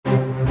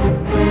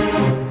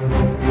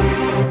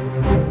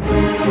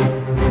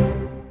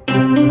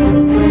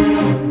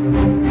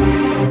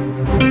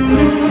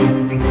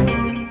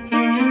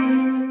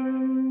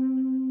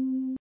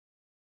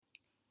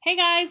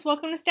guys,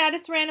 welcome to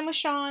Status Random with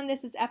Sean.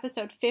 This is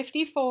episode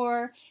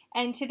 54,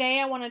 and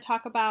today I want to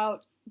talk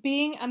about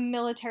being a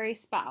military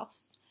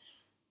spouse.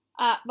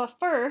 But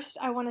first,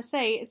 I want to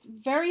say it's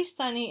very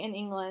sunny in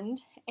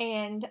England,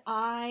 and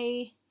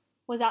I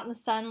was out in the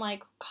sun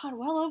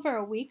well over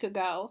a week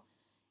ago,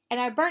 and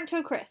I burnt to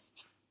a crisp.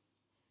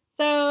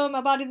 So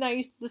my body's not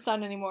used to the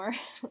sun anymore.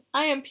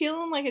 I am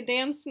peeling like a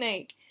damn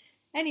snake.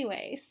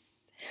 Anyways,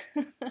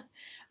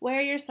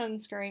 wear your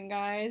sunscreen,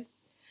 guys.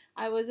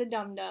 I was a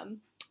dum-dum.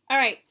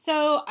 Alright,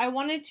 so I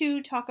wanted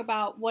to talk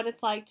about what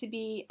it's like to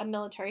be a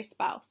military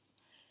spouse.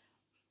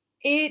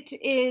 It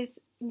is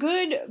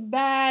good,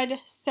 bad,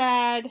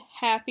 sad,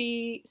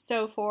 happy,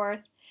 so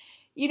forth.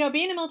 You know,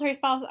 being a military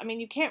spouse,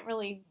 you can't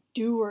really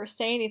do or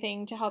say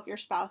anything to help your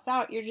spouse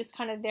out. You're just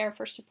kind of there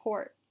for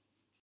support.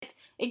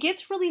 It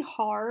gets really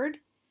hard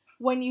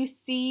when you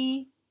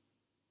see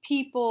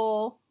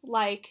people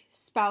like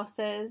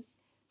spouses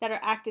that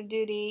are active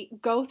duty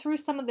go through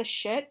some of the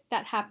shit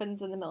that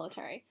happens in the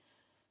military.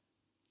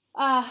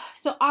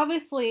 So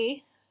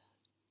obviously,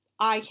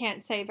 I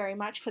can't say very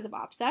much because of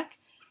OPSEC,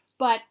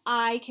 but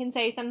I can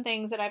say some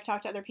things that I've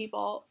talked to other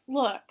people.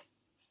 Look,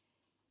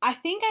 I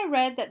think I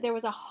read that there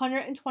was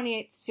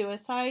 128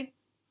 suicide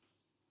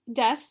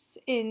deaths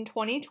in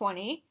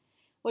 2020,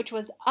 which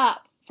was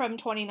up from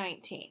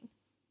 2019.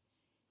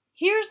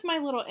 Here's my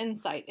little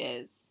insight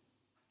is,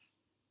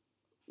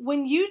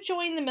 when you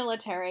join the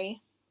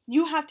military,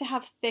 you have to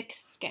have thick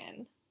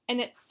skin, and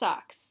it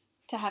sucks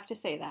to have to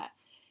say that.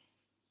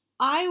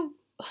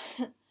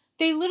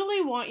 They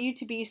literally want you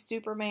to be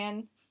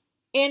Superman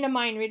and a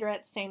mind reader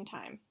at the same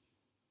time.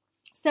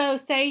 So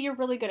say you're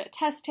really good at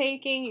test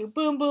taking, you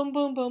boom, boom,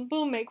 boom, boom,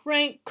 boom, make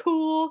rank,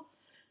 cool,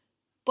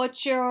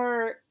 but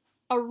you're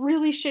a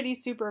really shitty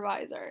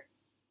supervisor.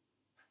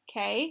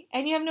 Okay?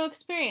 And you have no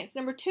experience.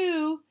 Number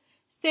two,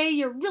 say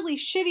you're really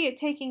shitty at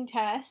taking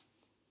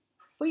tests,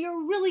 but you're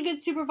a really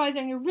good supervisor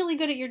and you're really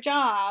good at your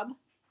job,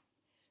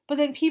 but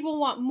then people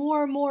want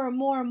more and more and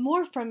more and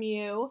more from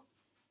you,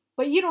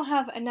 but you don't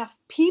have enough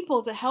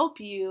people to help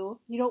you.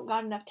 You don't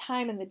got enough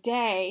time in the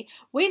day.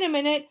 Wait a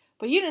minute,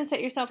 but you didn't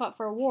set yourself up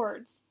for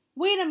awards.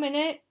 Wait a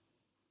minute,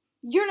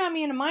 you're not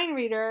being a mind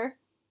reader.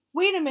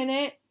 Wait a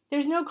minute,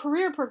 there's no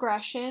career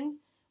progression.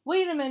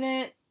 Wait a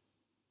minute,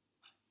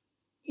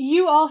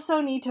 you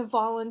also need to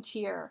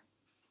volunteer.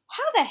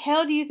 How the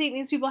hell do you think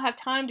these people have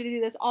time to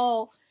do this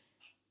all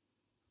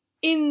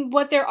in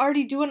what they're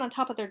already doing on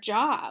top of their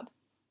job?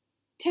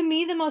 To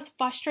me, the most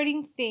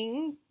frustrating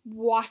thing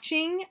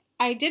watching,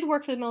 I did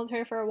work for the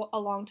military for a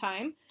long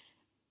time.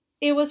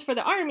 It was for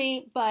the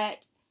Army, but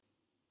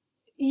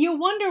you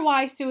wonder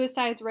why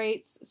suicide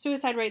rates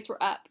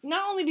were up.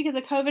 Not only because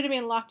of COVID and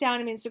being locked down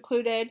and being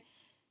secluded.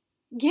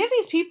 Give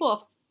these people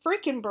a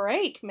freaking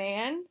break,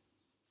 man.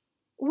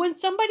 When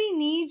somebody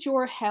needs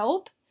your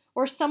help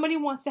or somebody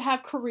wants to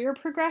have career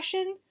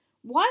progression,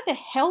 why the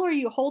hell are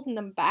you holding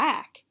them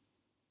back?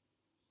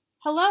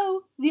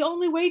 Hello, the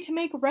only way to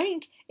make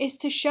rank is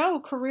to show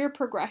career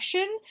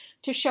progression,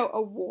 to show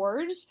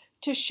awards,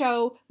 to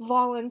show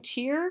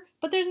volunteer,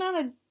 but there's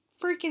not a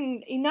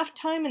freaking enough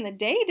time in the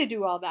day to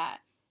do all that.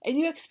 And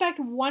you expect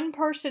one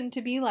person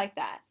to be like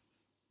that.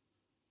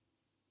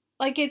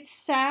 It's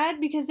sad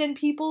because then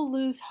people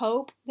lose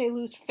hope, they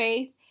lose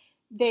faith,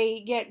 they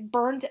get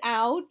burnt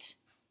out.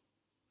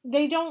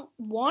 They don't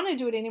want to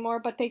do it anymore,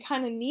 but they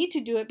kind of need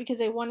to do it because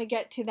they want to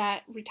get to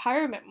that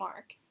retirement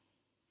mark.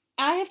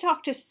 I have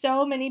talked to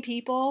so many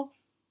people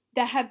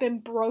that have been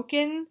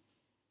broken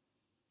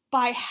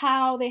by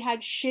how they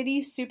had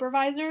shitty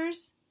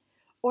supervisors,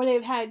 or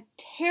they've had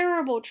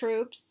terrible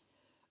troops,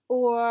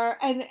 or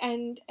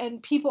and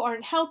people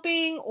aren't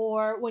helping,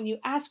 or when you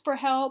ask for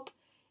help,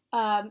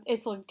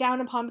 it's looked down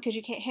upon because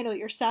you can't handle it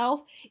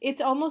yourself.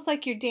 It's almost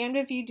like you're damned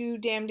if you do,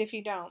 damned if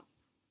you don't.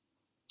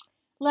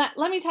 Let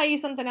me tell you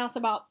something else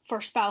about for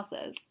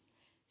spouses.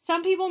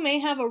 Some people may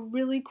have a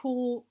really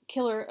cool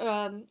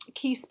killer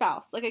key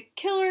spouse, like a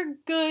killer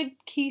good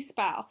key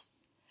spouse.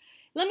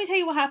 Let me tell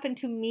you what happened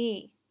to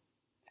me,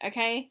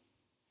 okay?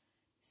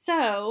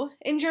 So,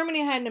 in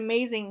Germany, I had an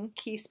amazing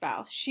key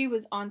spouse. She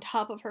was on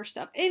top of her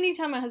stuff.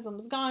 Anytime my husband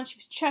was gone, she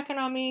was checking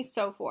on me,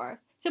 so forth.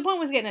 So the point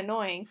was getting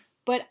annoying,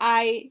 but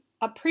I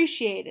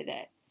appreciated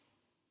it.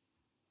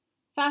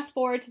 Fast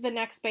forward to the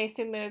next base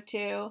we moved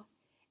to,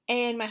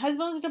 and my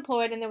husband was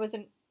deployed, and there was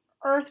an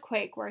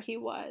earthquake where he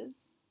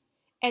was.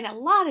 And a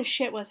lot of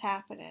shit was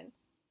happening.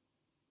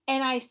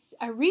 And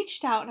I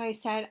reached out and I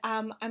said,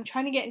 I'm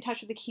trying to get in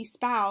touch with the key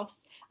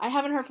spouse. I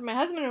haven't heard from my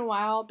husband in a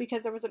while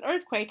because there was an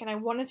earthquake and I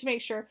wanted to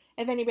make sure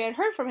if anybody had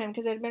heard from him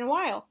because it had been a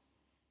while.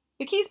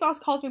 The key spouse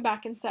calls me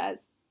back and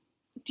says,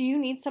 do you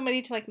need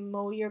somebody to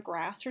mow your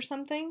grass or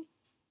something?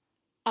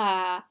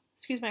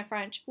 Excuse my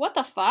French. What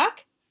the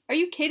fuck? Are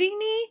you kidding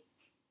me?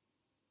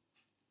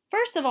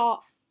 First of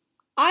all,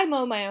 I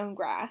mow my own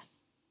grass.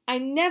 I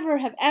never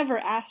have ever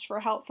asked for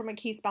help from a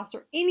key spouse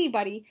or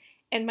anybody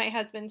in my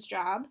husband's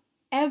job.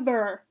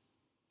 Ever.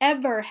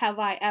 Ever have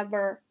I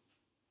ever.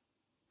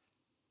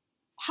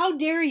 How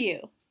dare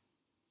you?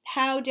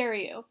 How dare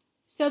you?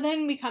 So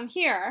then we come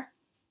here,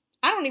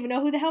 I don't even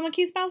know who the hell my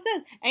key spouse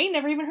is. I ain't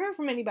never even heard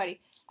from anybody.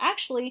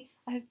 Actually,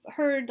 I've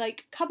heard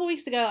like a couple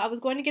weeks ago, I was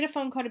going to get a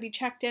phone call to be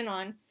checked in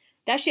on.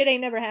 That shit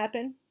ain't never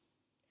happened.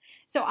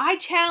 So I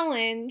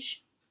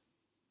challenge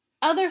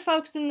other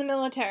folks in the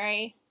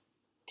military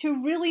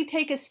to really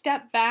take a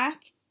step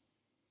back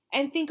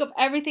and think of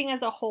everything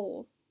as a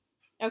whole.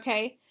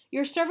 Okay?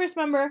 Your service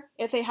member,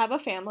 if they have a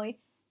family,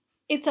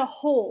 it's a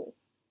whole.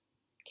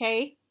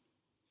 Okay?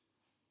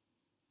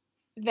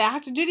 The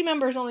active duty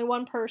member is only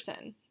one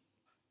person.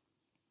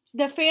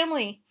 The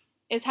family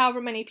is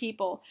however many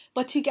people,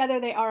 but together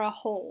they are a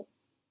whole.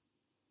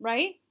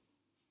 Right?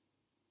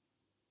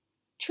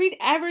 Treat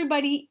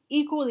everybody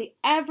equally,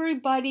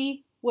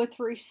 everybody with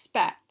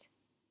respect.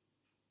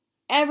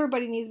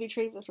 Everybody needs to be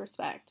treated with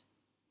respect.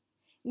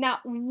 Not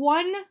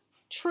one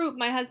troop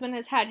my husband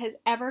has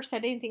ever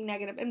said anything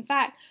negative. In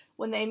fact,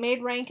 when they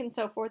made rank and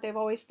so forth, they've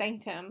always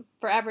thanked him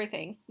for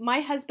everything. My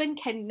husband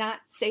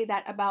cannot say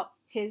that about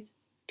his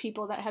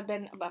people that have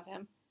been above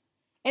him.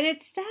 And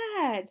it's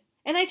sad.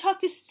 And I talk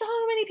to so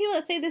many people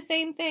that say the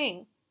same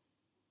thing.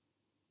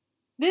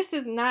 This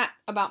is not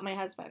about my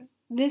husband.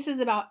 This is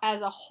about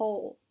as a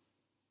whole.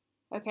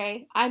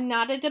 Okay? I'm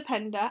not a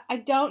dependa. I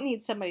don't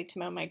need somebody to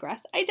mow my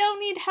grass. I don't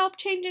need help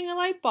changing a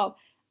light bulb.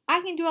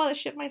 I can do all this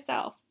shit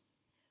myself.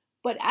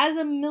 But as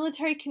a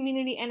military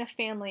community and a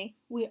family,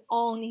 we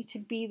all need to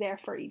be there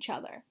for each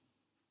other.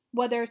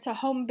 Whether it's a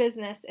home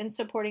business and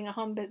supporting a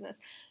home business.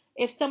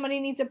 If somebody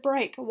needs a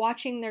break,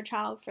 watching their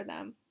child for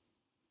them.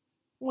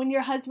 When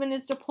your husband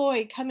is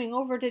deployed, coming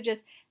over to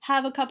just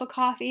have a cup of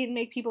coffee and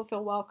make people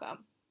feel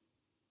welcome.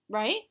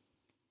 Right?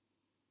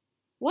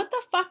 What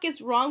the fuck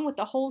is wrong with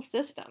the whole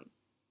system?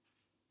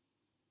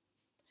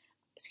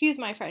 Excuse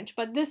my French,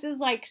 but this is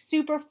like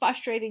super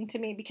frustrating to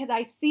me because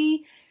I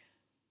see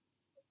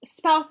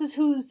spouses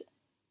whose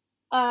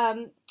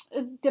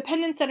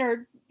dependents that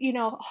are,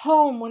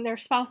 home when their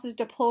spouse is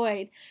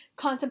deployed,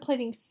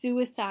 contemplating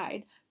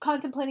suicide,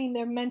 contemplating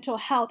their mental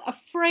health,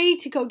 afraid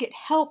to go get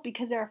help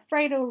because they're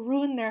afraid it'll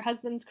ruin their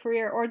husband's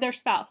career or their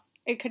spouse.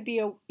 It could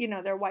be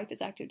their wife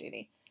is active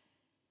duty.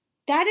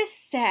 That is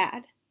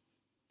sad.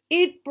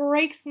 It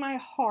breaks my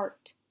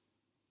heart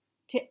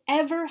to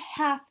ever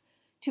have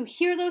to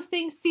hear those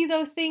things, see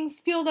those things,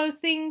 feel those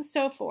things,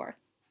 so forth.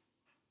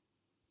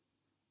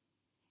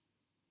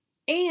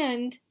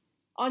 And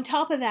on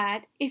top of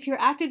that, if your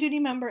active duty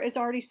member is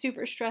already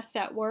super stressed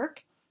at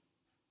work,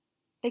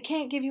 they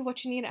can't give you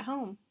what you need at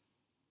home.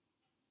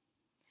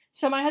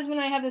 So my husband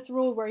and I have this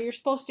rule where you're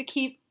supposed to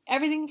keep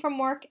everything from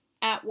work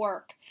at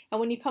work.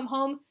 And when you come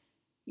home,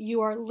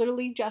 you are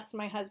literally just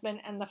my husband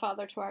and the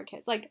father to our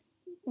kids. Like,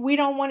 we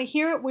don't want to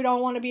hear it. We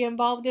don't want to be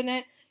involved in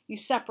it. You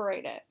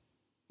separate it.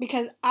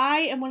 Because I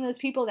am one of those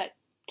people that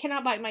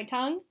cannot bite my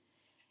tongue.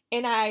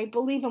 And I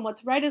believe in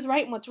what's right is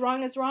right and what's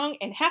wrong is wrong.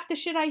 And half the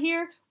shit I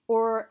hear,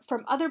 or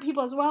from other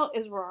people as well,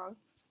 is wrong.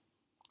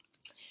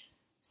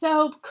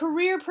 So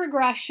career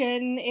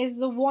progression is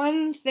the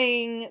one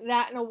thing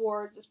that in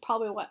awards is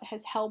probably what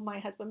has held my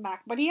husband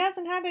back. But he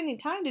hasn't had any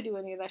time to do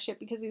any of that shit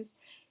because he's,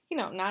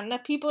 not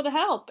enough people to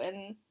help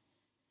and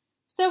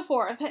so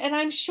forth. And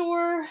I'm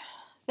sure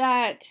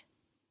that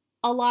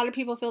a lot of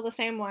people feel the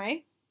same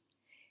way.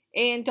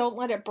 And don't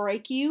let it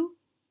break you.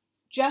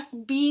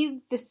 Just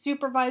be the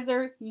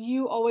supervisor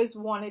you always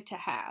wanted to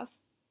have.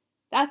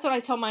 That's what I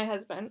tell my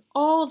husband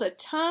all the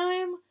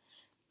time.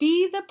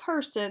 Be the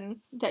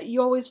person that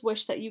you always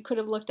wish that you could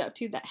have looked up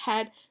to, that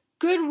had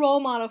good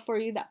role model for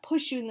you, that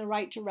pushed you in the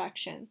right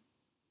direction.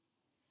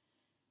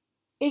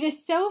 It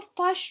is so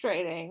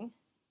frustrating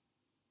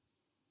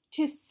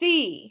to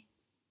see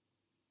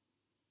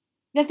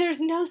that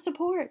there's no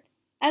support.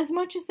 As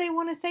much as they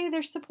want to say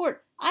there's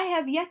support, I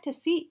have yet to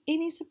see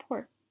any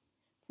support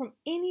from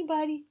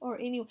anybody or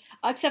anyone,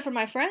 except for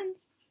my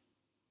friends.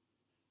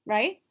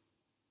 Right?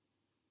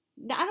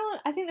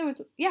 I think there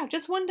was,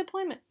 just one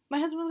deployment. My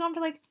husband was gone for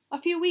like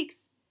a few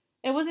weeks.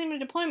 It wasn't even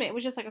a deployment. It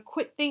was just like a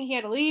quick thing. He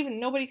had to leave and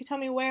nobody could tell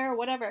me where or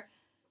whatever.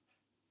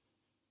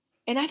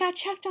 And I got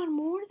checked on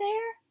more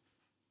there.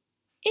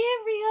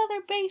 Every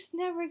other base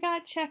never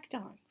got checked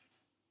on.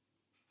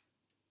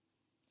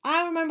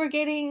 I remember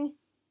getting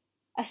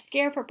a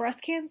scare for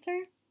breast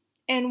cancer.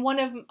 And one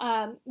of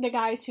the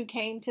guys who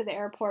came to the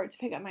airport to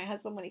pick up my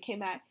husband when he came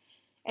back,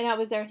 and I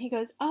was there, and he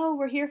goes, "Oh,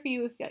 we're here for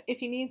you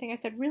if you need anything." I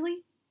said,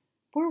 "Really?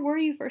 Where were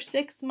you for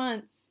 6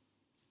 months?"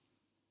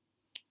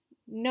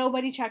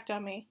 Nobody checked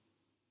on me.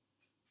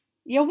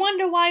 You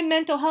wonder why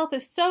mental health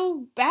is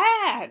so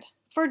bad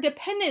for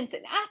dependents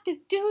and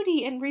active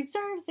duty and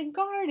reserves and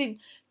guard and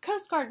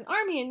Coast Guard and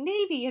Army and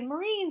Navy and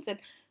Marines and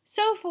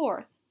so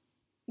forth.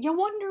 You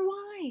wonder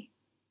why.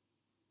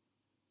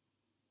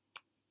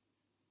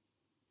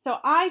 So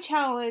I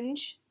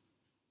challenge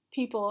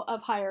people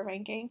of higher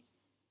ranking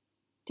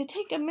to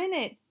take a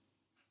minute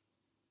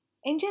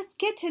and just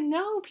get to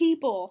know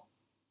people.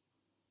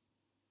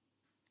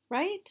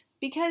 Right?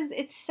 Because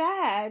it's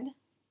sad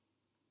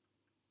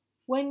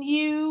when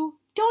you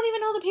don't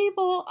even know the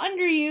people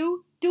under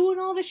you doing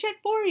all the shit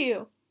for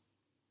you.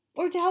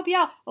 Or to help you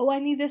out. Oh, I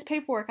need this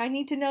paperwork. I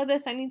need to know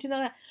this. I need to know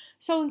that.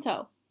 So and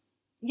so.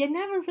 You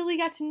never really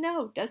got to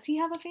know, does he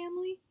have a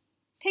family?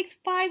 Takes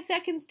 5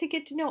 seconds to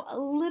get to know a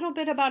little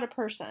bit about a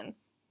person.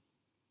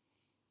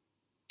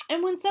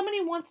 And when somebody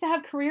wants to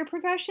have career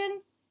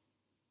progression,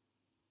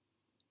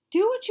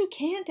 do what you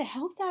can to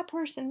help that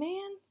person,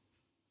 man.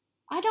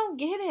 I don't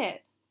get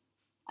it.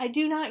 I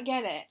do not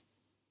get it.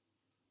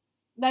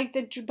 Like,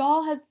 the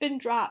ball has been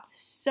dropped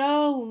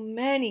so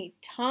many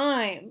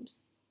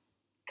times.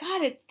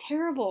 God, it's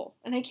terrible.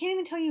 And I can't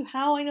even tell you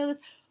how I know this,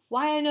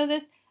 why I know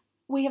this.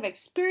 We have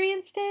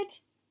experienced it.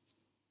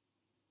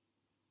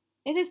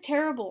 It is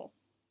terrible.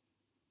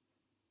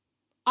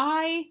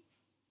 I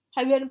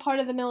have been part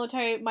of the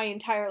military my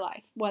entire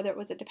life, whether it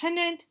was a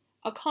dependent,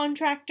 a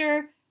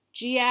contractor,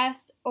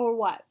 GS, or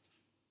what.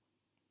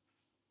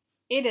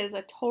 It is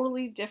a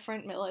totally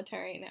different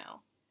military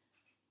now.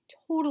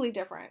 Totally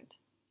different.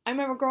 I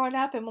remember growing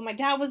up, and when my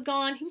dad was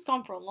gone, he was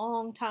gone for a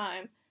long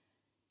time.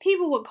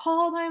 People would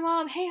call my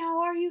mom, hey,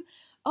 how are you?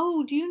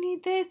 Oh, do you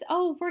need this?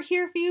 Oh, we're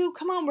here for you.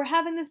 Come on, we're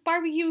having this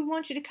barbecue. We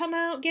want you to come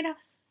out, get out.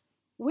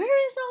 Where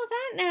is all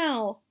that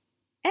now?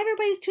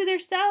 Everybody's to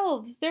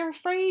themselves. They're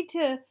afraid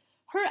to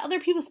hurt other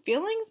people's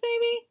feelings,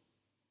 maybe?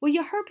 Well,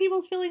 you hurt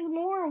people's feelings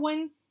more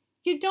when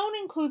you don't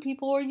include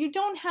people, or you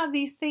don't have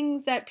these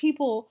things that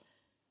people,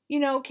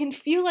 can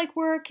feel like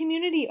we're a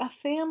community, a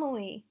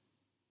family.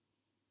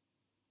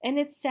 And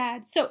it's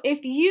sad. So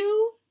if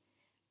you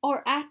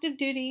are active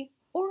duty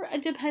or a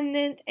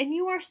dependent and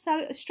you are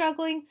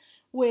struggling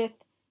with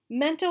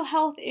mental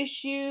health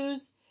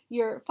issues,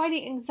 you're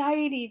fighting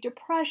anxiety,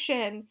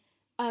 depression,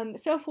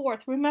 so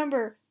forth,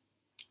 remember,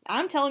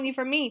 I'm telling you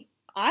from me,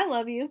 I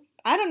love you.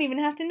 I don't even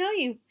have to know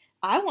you.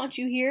 I want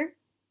you here.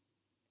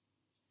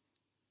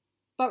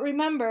 But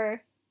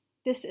remember,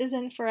 this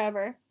isn't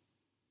forever.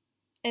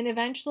 And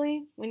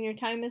eventually, when your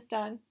time is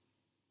done,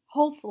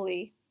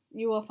 hopefully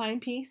you will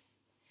find peace.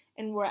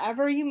 And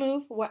wherever you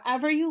move,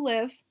 wherever you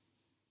live,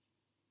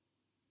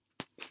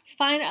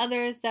 find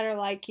others that are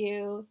like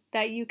you,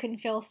 that you can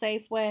feel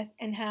safe with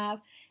and have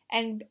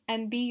and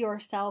be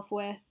yourself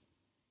with.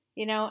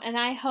 And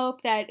I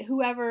hope that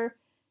whoever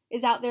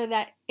is out there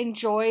that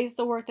enjoys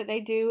the work that they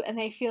do and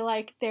they feel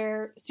like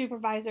their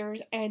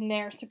supervisors and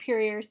their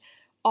superiors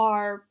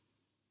are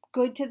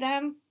good to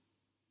them,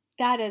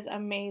 that is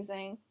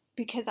amazing.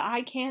 Because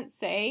I can't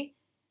say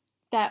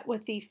that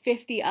with the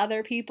 50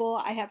 other people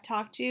I have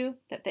talked to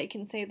that they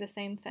can say the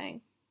same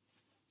thing.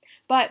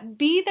 But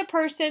be the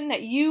person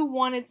that you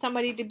wanted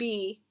somebody to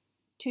be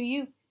to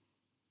you.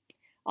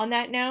 On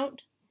that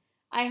note,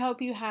 I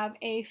hope you have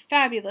a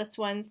fabulous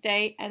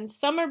Wednesday, and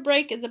summer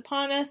break is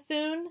upon us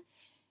soon.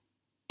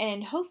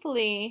 And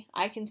hopefully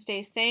I can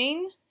stay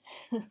sane,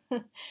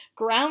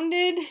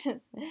 grounded,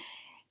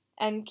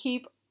 and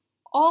keep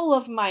all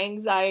of my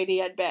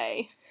anxiety at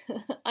bay.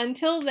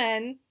 Until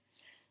then,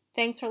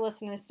 thanks for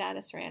listening to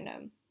Status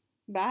Random.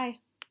 Bye.